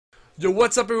Yo,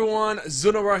 what's up everyone?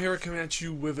 ZonoBRAH here coming at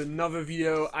you with another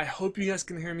video. I hope you guys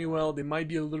can hear me well. There might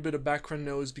be a little bit of background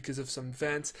noise because of some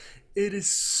vents. It is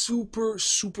super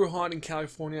hot in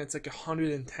California. It's like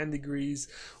 110 degrees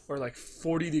or like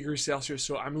 40 degrees Celsius,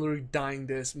 so I'm literally dying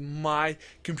this. My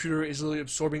computer is literally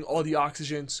absorbing all the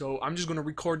oxygen, so I'm just gonna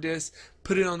record this,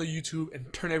 put it on the YouTube,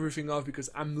 and turn everything off because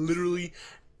I'm literally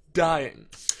dying.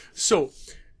 So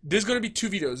there's going to be two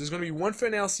videos. There's going to be one for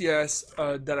NA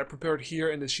LCS that I prepared here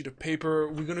in this sheet of paper.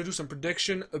 We're going to do some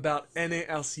prediction about NA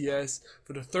LCS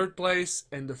for the third place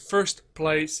and the first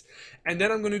place. And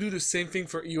then I'm going to do the same thing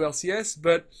for EU LCS,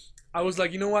 but I was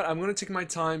like, you know what, I'm going to take my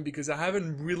time because I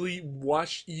haven't really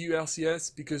watched EU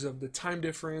LCS because of the time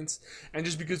difference and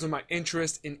just because of my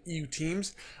interest in EU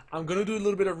teams. I'm going to do a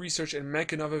little bit of research and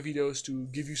make another videos to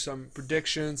give you some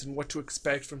predictions and what to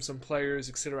expect from some players,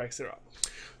 etc, etc.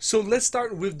 So let's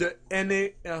start with the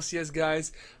NA LCS,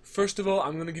 guys. First of all,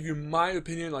 I'm going to give you my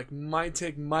opinion, like my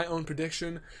take, my own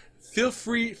prediction. Feel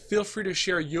free to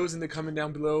share yours in the comment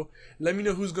down below. Let me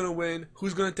know who's going to win,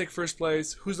 who's going to take first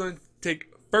place, who's going to take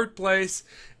third place.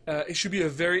 It should be a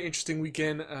very interesting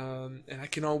weekend, and I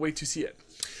cannot wait to see it.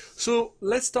 So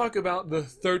let's talk about the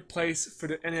third place for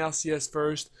the NALCS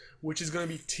first, which is going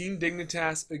to be Team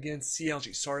Dignitas against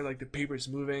CLG. Sorry, like the paper is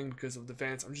moving because of the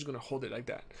fans. I'm just going to hold it like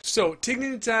that. So Team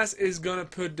Dignitas is going to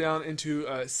put down into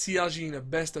CLG in a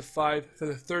best of 5 for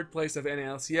the third place of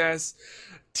NALCS.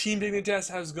 Team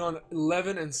Dignitas has gone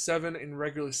 11-7 in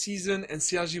regular season, and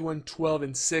CLG went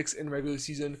 12-6 in regular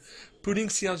season, putting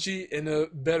CLG in a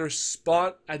better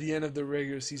spot at the end of the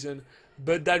regular season.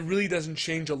 But that really doesn't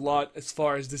change a lot as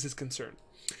far as this is concerned.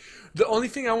 The only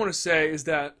thing I want to say is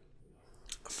that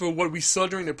for what we saw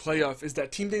during the playoff is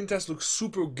that Team Dignitas looks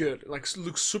super good,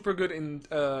 in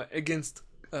against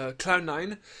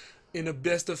Cloud9 in a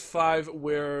best of 5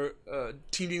 where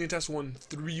Team Dignitas won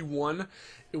 3-1.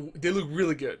 They look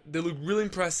really good. They look really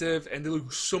impressive, and they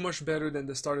look so much better than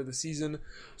the start of the season.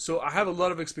 So I have a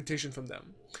lot of expectation from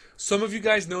them. Some of you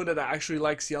guys know that I actually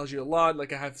like CLG a lot.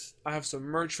 Like I have some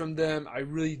merch from them. I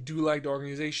really do like the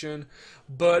organization,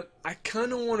 but I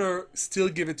kind of want to still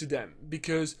give it to them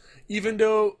because even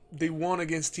though they won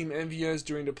against Team Envious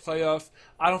during the playoff,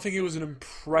 I don't think it was an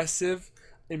impressive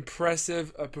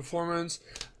performance.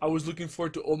 I was looking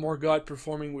forward to God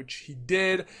performing, which he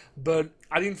did, but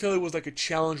I didn't feel it was like a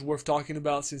challenge worth talking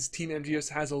about since Team Envious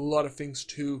has a lot of things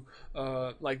to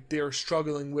like they're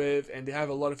struggling with, and they have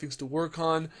a lot of things to work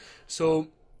on. So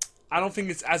I don't think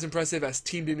it's as impressive as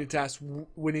Team Dignitas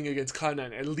winning against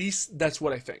Cloud9. At least that's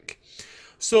what I think.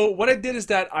 So what I did is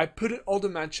that I put all the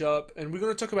matchup, and we're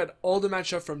going to talk about all the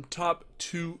matchup from top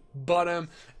to bottom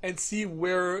and see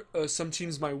where some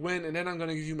teams might win, and then I'm going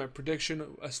to give you my prediction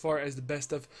as far as the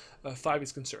best of 5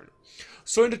 is concerned.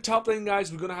 So in the top lane,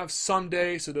 guys, we're going to have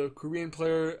Someday, so the Korean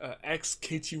player,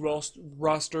 ex-KT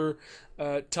roster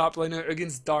top laner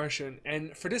against Darshan.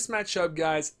 And for this matchup,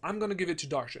 guys, I'm going to give it to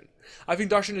Darshan. I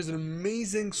think Darshan is an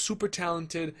amazing, super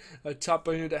talented top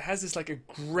laner that has this like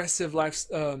aggressive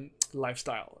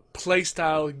lifestyle, play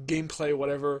style, gameplay,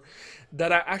 whatever,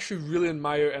 that I actually really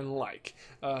admire and like.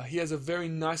 He has a very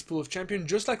nice pool of champion,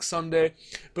 just like Someday,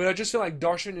 but I just feel like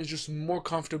Darshan is just more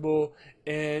comfortable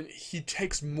and he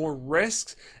takes more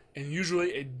risks, and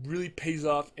usually it really pays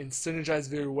off and synergizes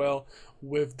very well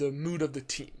with the mood of the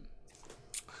team.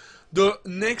 The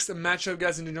next matchup,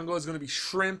 guys, in the jungle is going to be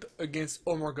Shrimp against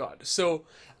God. So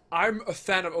I'm a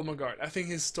fan of God. I think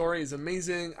his story is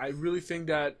amazing. I really think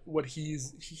that what he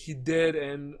did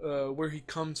and where he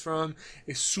comes from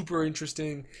is super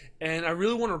interesting, and I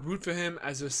really want to root for him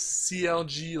as a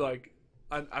CLG, like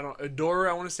I don't adorer,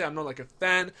 I want to say. I'm not like a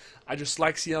fan. I just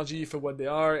like CLG for what they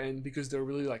are, and because they're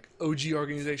really like OG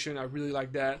organization, I really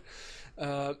like that.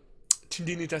 Team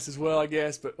Dignitas as well, I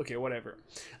guess, but okay, whatever.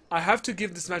 I have to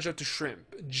give this matchup to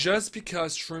Shrimp just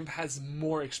because Shrimp has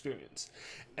more experience,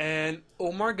 and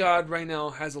God right now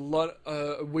has a lot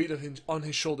of weight on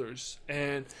his shoulders.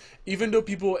 And even though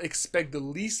people expect the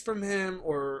least from him,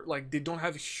 or like they don't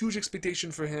have a huge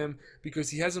expectation for him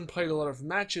because he hasn't played a lot of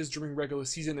matches during regular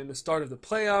season and the start of the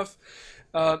playoff,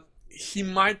 he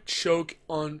might choke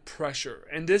on pressure,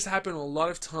 and this happened a lot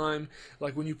of time,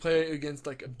 like when you play against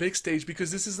like a big stage,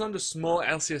 because this is not a small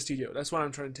LCS studio. That's what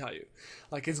I'm trying to tell you.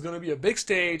 Like, it's gonna be a big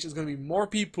stage, it's gonna be more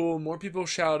people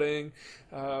shouting,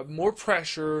 more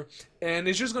pressure, and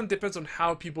it's just gonna depend on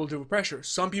how people deal with pressure.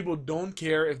 Some people don't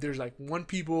care if there's like 1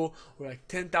 people or like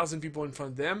 10,000 people in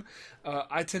front of them.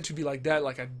 I tend to be like that.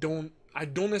 Like I don't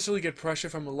necessarily get pressure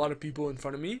from a lot of people in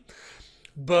front of me,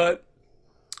 but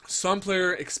some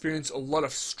players experience a lot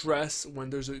of stress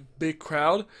when there's a big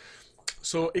crowd,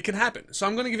 so it can happen. So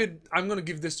I'm gonna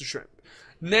give this to Shrimp.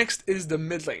 Next is the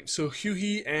mid lane. So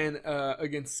Huhi and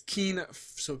against Keen.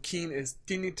 So Keen is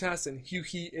Dignitas and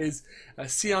Huhi is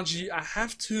CLG.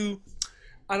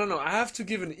 I don't know. I have to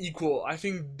give an equal. I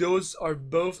think those are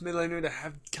both mid laner that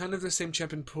have kind of the same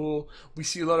champion pool. We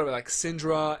see a lot of like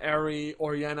Syndra, Ari,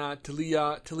 Orianna,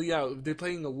 Talia. They're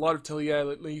playing a lot of Talia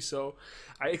lately, so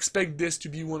I expect this to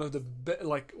be one of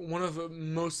the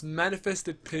most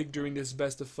manifested pick during this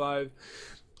best of 5.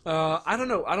 I don't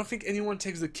know. I don't think anyone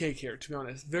takes the cake here, to be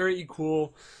honest. Very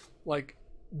equal. Like,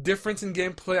 difference in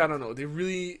gameplay, I don't know.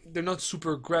 They're not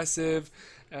super aggressive.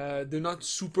 They're not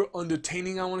super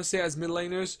entertaining, I want to say, as mid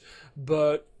laners,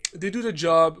 but they do the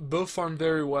job. Both farm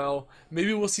very well.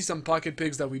 Maybe we'll see some pocket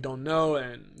picks that we don't know,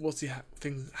 and we'll see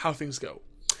how things go.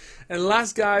 And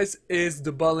last, guys, is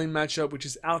the bot lane matchup, which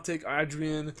is Altic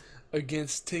Adrian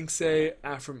against Stinksay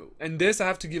Aphromoo. And this, I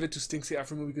have to give it to Stinksay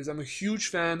Aphromoo because I'm a huge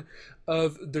fan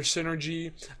of their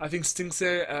synergy. I think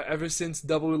Stinksay, ever since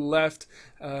W left,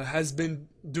 has been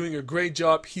doing a great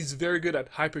job. He's very good at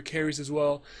hyper carries as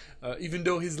well. Even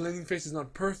though his landing phase is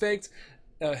not perfect,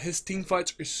 his team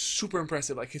fights are super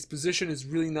impressive. Like, his position is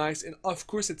really nice, and of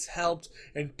course it's helped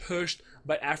and pushed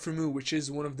by Aphromoo, which is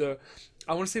one of the,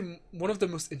 I want to say, one of the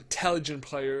most intelligent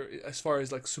player as far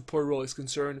as like support role is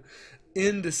concerned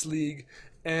in this league,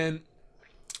 and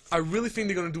I really think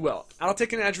they're going to do well.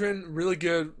 Altic and Adrian, really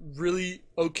good, really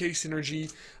okay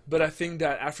synergy, but I think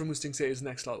that Aphromoo Stinksay is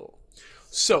next level.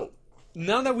 So,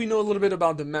 now that we know a little bit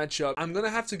about the matchup, I'm going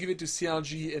to have to give it to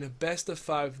CLG in a best of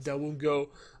 5 that will go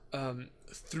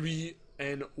 3-1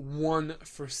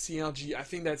 for CLG. I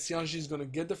think that CLG is going to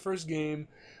get the first game,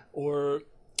 or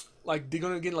like they're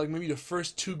going to get like maybe the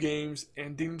first 2 games,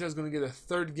 and Dignita is going to get a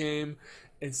 3rd game,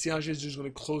 and CLG is just going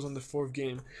to close on the 4th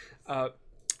game.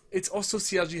 It's also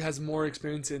CLG has more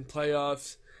experience in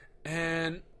playoffs,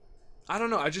 and I don't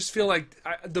know. I just feel like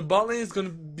the bot lane is going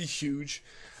to be huge.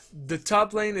 The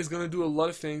top lane is going to do a lot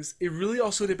of things. It really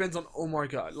also depends on Oh My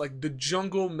God. Like, the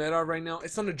jungle meta right now,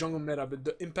 it's not a jungle meta, but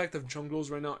the impact of jungles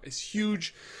right now is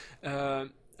huge,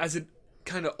 as it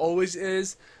kind of always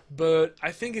is. But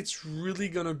I think it's really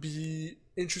going to be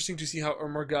interesting to see how Oh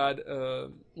My God,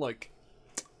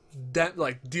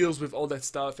 deals with all that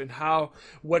stuff, and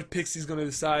what picks he's going to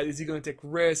decide. Is he going to take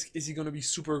risk? Is he going to be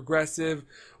super aggressive?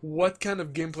 What kind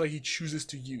of gameplay he chooses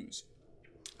to use?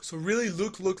 So really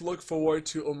look forward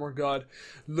to Oh My God.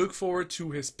 Look forward to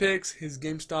his picks, his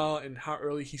game style, and how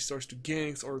early he starts to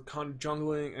ganks or counter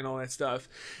jungling and all that stuff.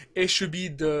 It should be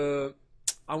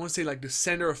I want to say, like, the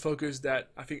center of focus that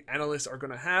I think analysts are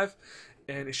going to have.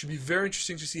 And it should be very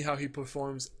interesting to see how he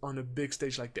performs on a big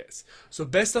stage like this. So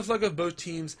best of luck of both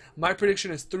teams. My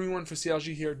prediction is 3-1 for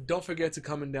CLG here. Don't forget to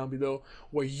comment down below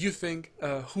what you think,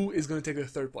 who is going to take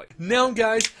the 3rd place. Now,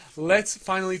 guys, let's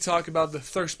finally talk about the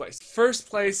 1st place. First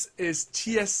place is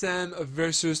TSM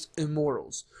versus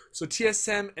Immortals. So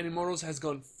TSM and Immortals has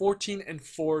gone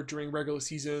 14-4 during regular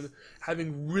season,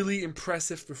 having really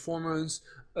impressive performance.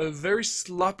 A very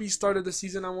sloppy start of the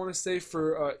season, I want to say,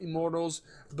 for Immortals,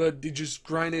 but they just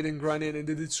grinded and they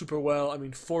did super well. I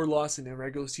mean, 4 losses in a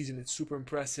regular season, it's super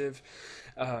impressive.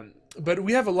 But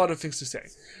we have a lot of things to say.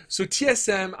 So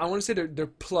TSM, I want to say they're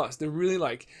plus. They're really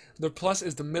like, their plus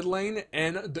is the mid lane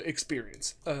and the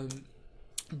experience.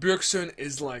 Bjergsen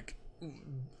is like,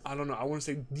 I don't know, I want to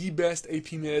say the best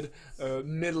AP mid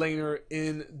laner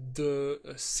in the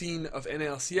scene of NA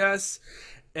LCS,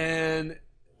 and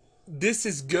this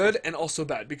is good and also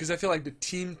bad, because I feel like the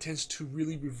team tends to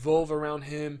really revolve around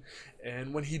him,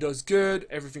 and when he does good,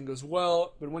 everything goes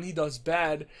well, but when he does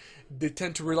bad, they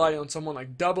tend to rely on someone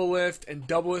like Doublelift, and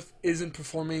Doublelift isn't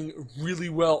performing really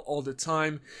well all the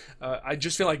time. I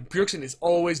just feel like Bjergsen is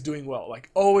always doing well,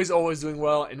 like always doing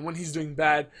well, and when he's doing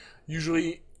bad,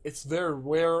 usually it's very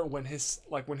rare when his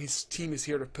team is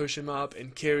here to push him up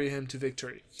and carry him to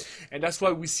victory. And that's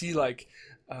why we see like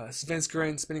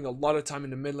Svenskeren spending a lot of time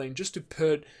in the mid lane just to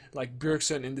put like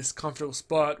Bjergsen in this comfortable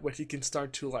spot where he can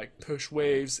start to like push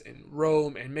waves and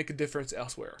roam and make a difference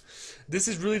elsewhere. This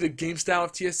is really the game style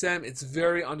of TSM. It's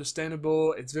very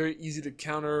understandable, it's very easy to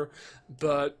counter,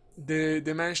 but they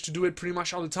manage to do it pretty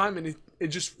much all the time, and it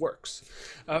just works.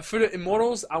 For the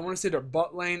Immortals, I want to say their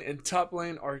bot lane and top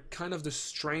lane are kind of the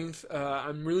strength.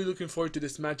 I'm really looking forward to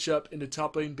this matchup in the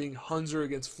top lane being Hanzer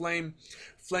against Flame.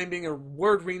 Flame being a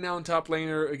world-renowned top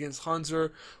laner against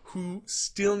Hanzer, who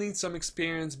still needs some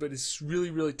experience, but is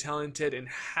really talented and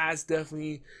has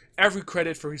definitely every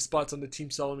credit for his spots on the Team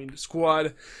Solomon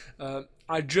squad.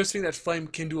 I just think that Flame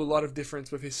can do a lot of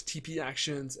difference with his TP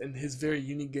actions and his very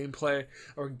unique gameplay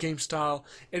or game style,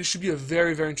 and it should be a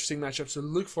very interesting matchup, so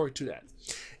look forward to that.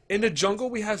 In the jungle,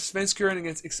 we have Svenskeren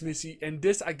against Xmissy, and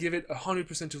this I give it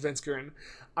 100% to Svenskeren.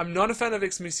 I'm not a fan of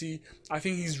Xmissy. I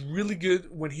think he's really good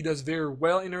when he does very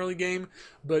well in early game,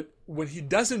 but when he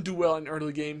doesn't do well in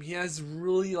early game, he has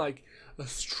really like a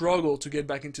struggle to get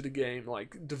back into the game.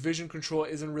 Like the vision control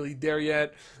isn't really there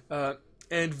yet,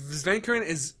 and Svenskeren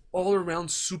is all around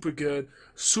super good,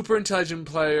 super intelligent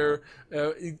player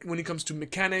when it comes to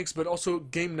mechanics, but also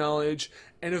game knowledge,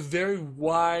 and a very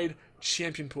wide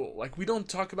champion pool. Like, we don't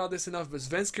talk about this enough, but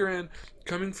Svenskeren,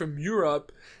 coming from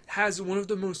Europe, has one of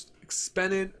the most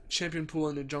expanded champion pool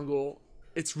in the jungle.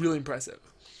 It's really impressive.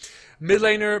 Mid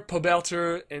laner,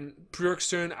 Pobelter and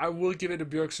Bjergsen. I will give it to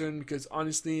Bjergsen because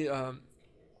honestly,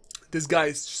 this guy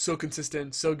is so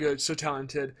consistent, so good, so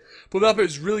talented. Pobelter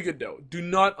is really good though. Do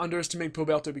not underestimate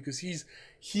Pobelter because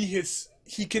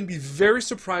he can be very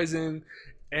surprising,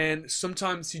 and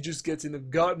sometimes he just gets in a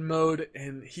god mode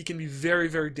and he can be very,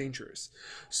 very dangerous.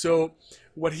 So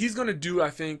what he's going to do, I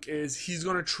think, is he's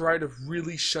going to try to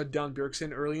really shut down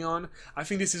Bjergsen early on. I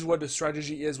think this is what the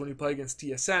strategy is when you play against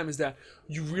TSM, is that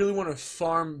you really want to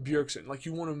farm Bjergsen. Like,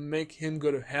 you want to make him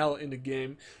go to hell in the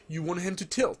game. You want him to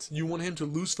tilt. You want him to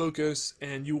lose focus,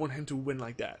 and you want him to win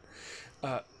like that.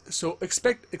 So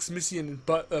expect Xmissy and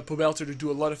Pobelter to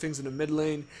do a lot of things in the mid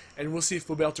lane, and we'll see if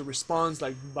Pobelter responds,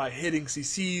 like by hitting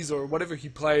CCs or whatever he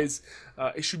plays.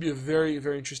 It should be a very,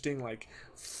 very interesting, like,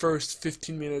 first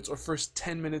 15 minutes or first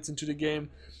 10 minutes into the game,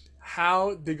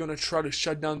 how they're going to try to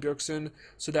shut down Bjergsen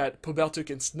so that Pobelter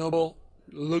can snowball.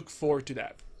 Look forward to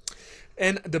that.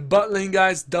 And the bot lane,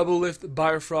 guys, Doublelift,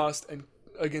 Bifrost, and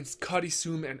against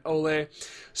Kadisum and Ole.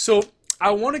 So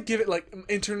I want to give it, like,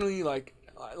 internally, like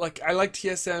I like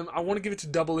TSM. I want to give it to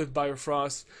Doublelift,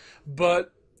 Bifrost,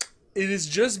 but it is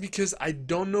just because I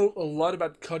don't know a lot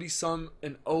about Kadisum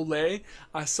and Ole.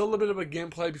 I saw a little bit of a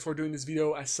gameplay before doing this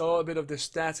video. I saw a bit of their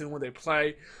stats and what they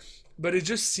play, but it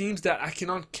just seems that I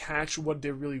cannot catch what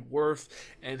they're really worth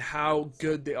and how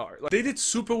good they are. Like, they did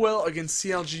super well against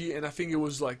CLG, and I think it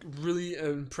was like really an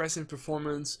impressive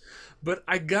performance, but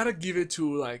I gotta give it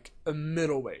to like a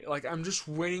middle way. Like, I'm just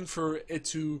waiting for it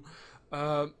to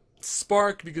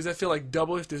spark, because I feel like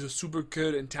Doublelift is a super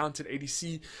good and talented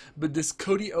ADC, but this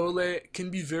Cody Ole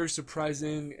can be very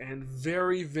surprising and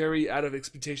very, very out of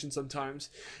expectation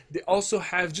sometimes. They also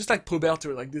have, just like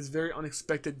Pobelter, like this very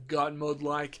unexpected god mode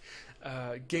like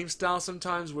game style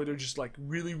sometimes, where they're just like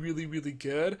really, really, really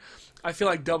good. I feel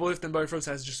like Doublelift and Bifrost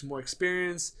has just more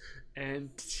experience,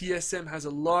 and TSM has a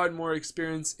lot more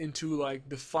experience into like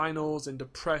the finals and the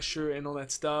pressure and all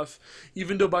that stuff.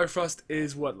 Even though Bifrost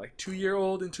is what, like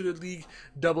 2-year-old into the league,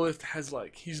 Doublelift has,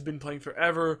 like, he's been playing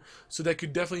forever, so that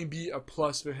could definitely be a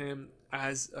plus for him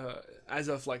as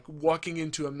of like walking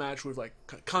into a match with like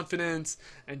confidence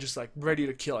and just like ready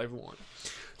to kill everyone.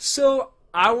 So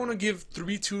I want to give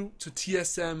 3-2 to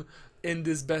TSM in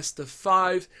this best of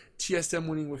 5. TSM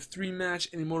winning with 3 match,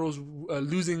 and Immortals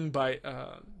losing by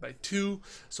 2.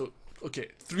 So okay,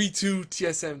 3-2,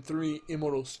 TSM 3,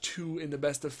 Immortals 2 in the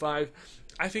best of 5.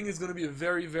 I think it's going to be a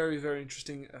very, very, very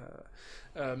interesting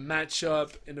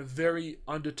matchup and a very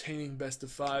entertaining best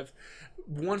of 5.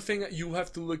 One thing that you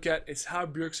have to look at is how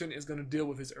Bjergsen is going to deal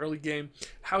with his early game,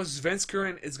 how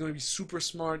Svenskeren is going to be super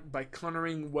smart by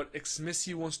countering what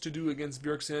Xmissy wants to do against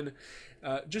Bjergsen.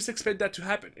 Just expect that to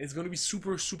happen. It's going to be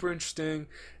super, super interesting,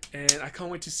 and I can't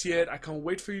wait to see it. I can't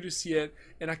wait for you to see it,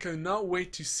 and I cannot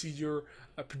wait to see your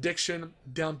prediction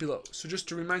down below. So just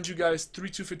to remind you guys,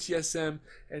 3-2 for TSM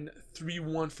and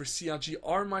 3-1 for CLG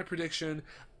are my prediction.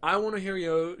 I want to hear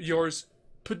yours.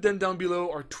 Put them down below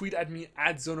or tweet at me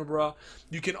at ZonoBRAH.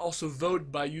 You can also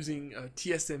vote by using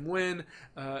TSM win,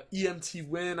 EMT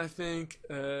win, I think,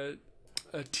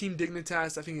 Team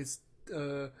Dignitas, I think it's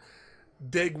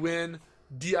DIG win,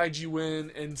 DIG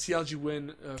win, and CLG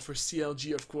win for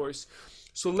CLG, of course.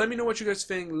 So let me know what you guys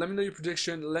think. Let me know your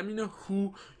prediction. Let me know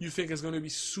who you think is going to be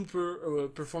super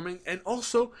performing, and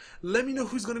also let me know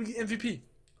who's going to be MVP.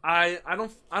 I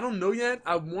don't know yet.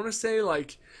 I want to say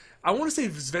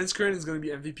Svenskeren is going to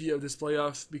be MVP of this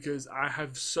playoff because I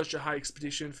have such a high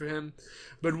expectation for him,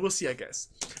 but we'll see, I guess.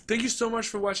 Thank you so much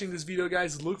for watching this video,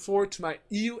 guys. Look forward to my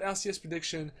EU LCS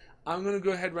prediction. I'm going to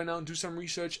go ahead right now and do some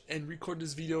research and record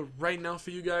this video right now for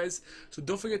you guys. So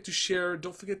don't forget to share.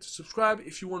 Don't forget to subscribe.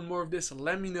 If you want more of this,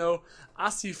 let me know.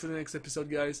 I'll see you for the next episode,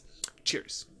 guys.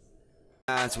 Cheers.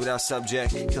 Without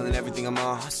subject, killing everything I'm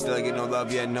on. Still I get no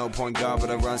love yet, no point guard, but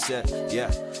I run set. Yeah,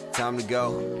 time to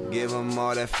go. Give them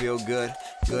all that feel good.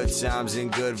 Good times and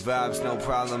good vibes, no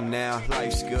problem now.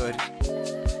 Life's good.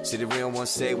 See the real ones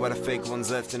say what the fake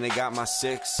ones left, and they got my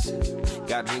 6.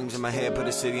 Got dreams in my head, put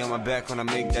a city on my back when I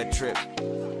make that trip.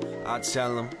 I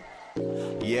tell them,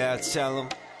 yeah, I tell them.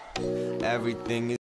 everything is